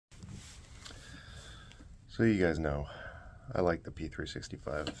So you guys know, I like the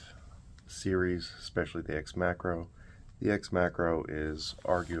P365 series, especially the X Macro. The X Macro is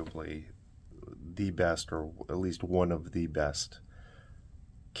arguably the best, or at least one of the best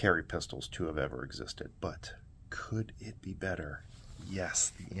carry pistols to have ever existed. But could it be better?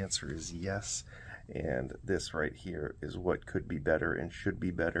 Yes, the answer is yes. And this right here is what could be better and should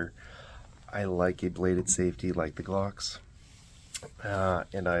be better. I like a bladed safety like the Glocks.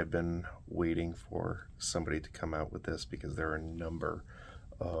 And I've been waiting for somebody to come out with this because there are a number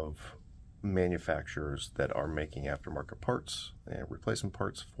of manufacturers that are making aftermarket parts and replacement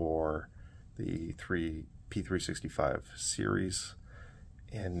parts for the P365 series.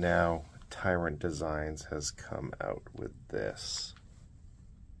 And now Tyrant Designs has come out with this.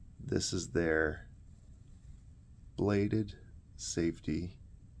 This is their bladed safety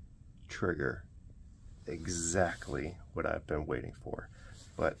trigger. Exactly what I've been waiting for.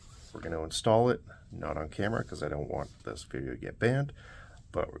 But we're going to install it, not on camera because I don't want this video to get banned,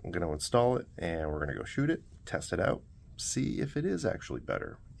 but we're going to install it and we're going to go shoot it, test it out, see if it is actually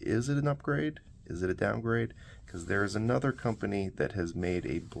better. Is it an upgrade? Is it a downgrade? Because there is another company that has made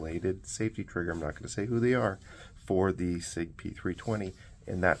a bladed safety trigger, I'm not going to say who they are, for the Sig P320,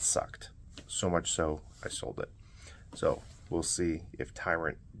 and that sucked. So much so, I sold it. So we'll see if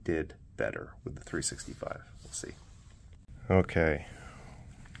Tyrant did better with the 365. We'll see. Okay,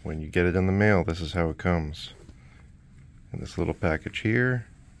 when you get it in the mail, this is how it comes. In this little package here,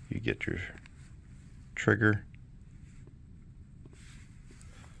 you get your trigger.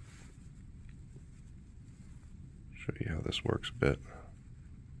 Show you how this works a bit.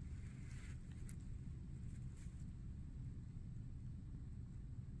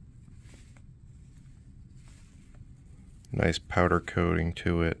 Nice powder coating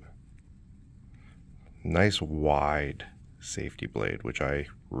to it. Nice wide safety blade, which I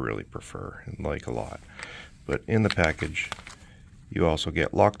really prefer and like a lot. But in the package, you also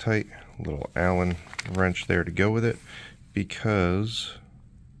get Loctite, a little Allen wrench there to go with it, because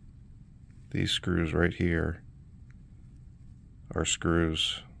these screws right here are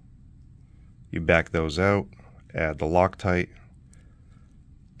screws. You back those out, add the Loctite,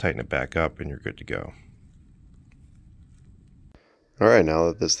 tighten it back up, and you're good to go. Alright, now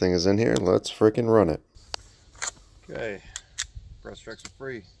that this thing is in here, let's freaking run it. Okay, breast checks are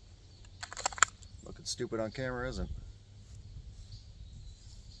free. Looking stupid on camera, isn't?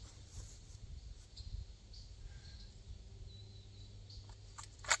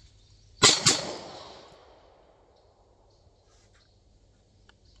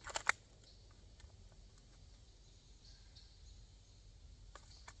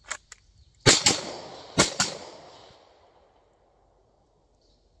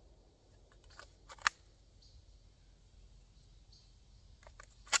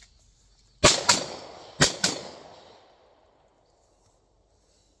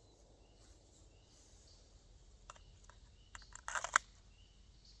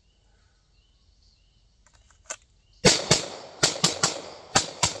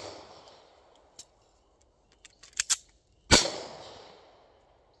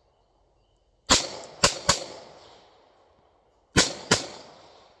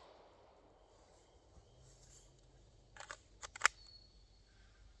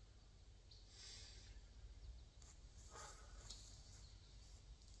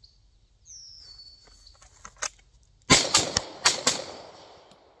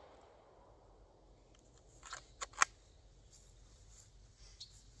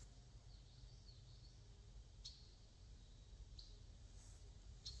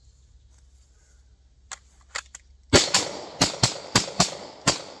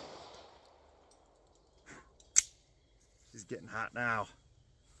 She's getting hot now.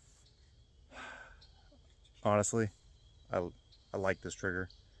 Honestly, I like this trigger.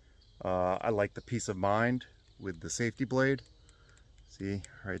 I like the peace of mind with the safety blade. See,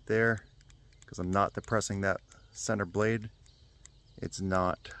 right there, because I'm not depressing that center blade, it's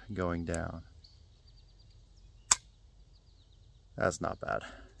not going down. That's not bad.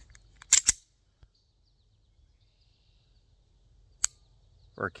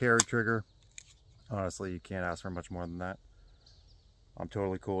 For a carry trigger, honestly, you can't ask for much more than that. I'm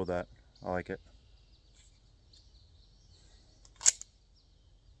totally cool with that. I like it.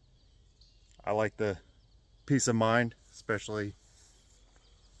 I like the peace of mind, especially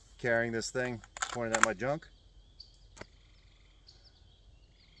carrying this thing pointed at my junk.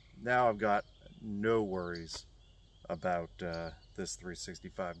 Now I've got no worries about this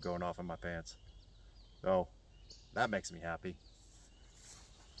 365 going off in my pants. So that makes me happy.